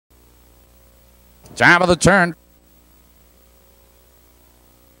Top of the turn.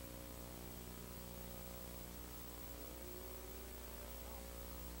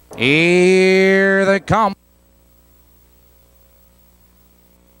 Here they come.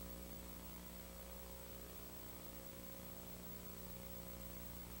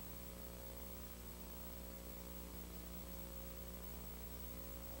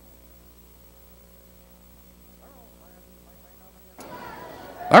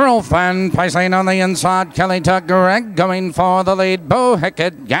 Earl Fan placing on the inside. KELLYTUCK Greg going for the lead. Bo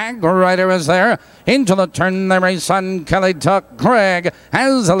Hickett, Gag Rider is there. Into the turn, the race on KELLYTUCK Greg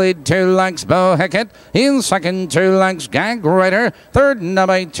has the lead 2 lengths. Bo Hickett in second, 2 lengths. Gag Rider third,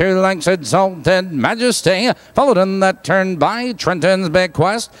 number 2 lengths. Exalted Majesty followed in that turn by Trenton's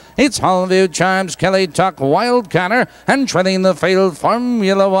Bequest. It's Hallview Chimes, KELLYTUCK Wildcatter, and treading the field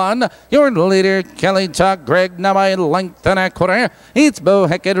Formula 1. Your leader KELLYTUCK Greg now by length and a quarter. It's Bo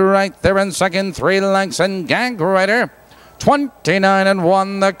Hickett right there in second, 3 lengths, and Gag Rider 29 and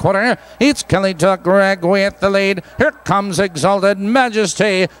 1 the quarter. It's KELLYTUCK Greg with the lead. Here comes Exalted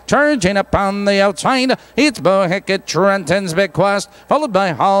Majesty charging upon the outside. It's Bo Hickett, Trenton's Bequest, followed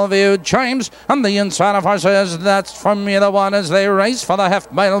by Hallview Chimes on the inside of horses. That's Formula 1 as they race for the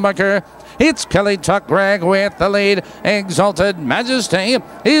half-mile marker. It's KELLYTUCK Greg with the lead. Exalted Majesty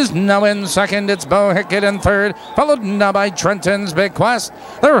is now in second. It's Bo Hickett in third, followed now by Trenton's Bequest.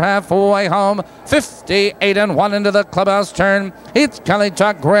 They're halfway home, 58 and 1 into the clubhouse turn. It's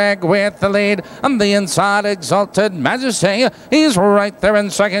KELLYTUCK Greg with the lead. On the inside, Exalted Majesty is right there in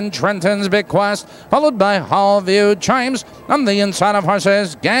second. Trenton's Bequest, followed by Hallview Chimes. On the inside of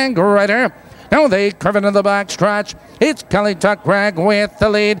horses, Gag Rider. Now they curve into the back stretch. It's KELLYTUCK Greg with the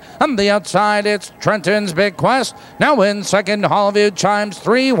lead. On the outside, it's Trenton's Bequest. Now in second, Hallview Chimes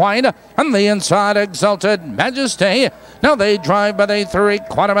 3 wide. On the inside, Exalted Majesty. Now they drive by the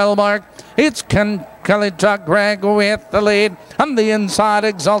 3/4 mile mark. It's KELLYTUCK Greg with the lead. On the inside,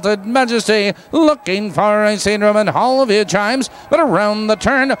 Exalted Majesty looking for a scene room in Hallview Chimes. But around the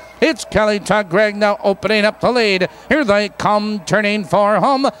turn, it's KELLYTUCK Greg now opening up the lead. Here they come turning for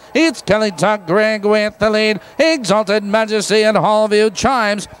home. It's KELLYTUCK Greg with the lead. Exalted Majesty and Hallview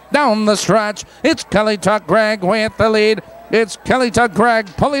Chimes down the stretch. It's KELLYTUCK Greg with the lead. It's KELLYTUCK Greg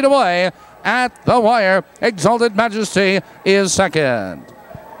pulling away at the wire. Exalted Majesty is second.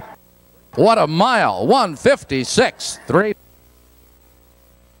 What a mile, 1:56.3.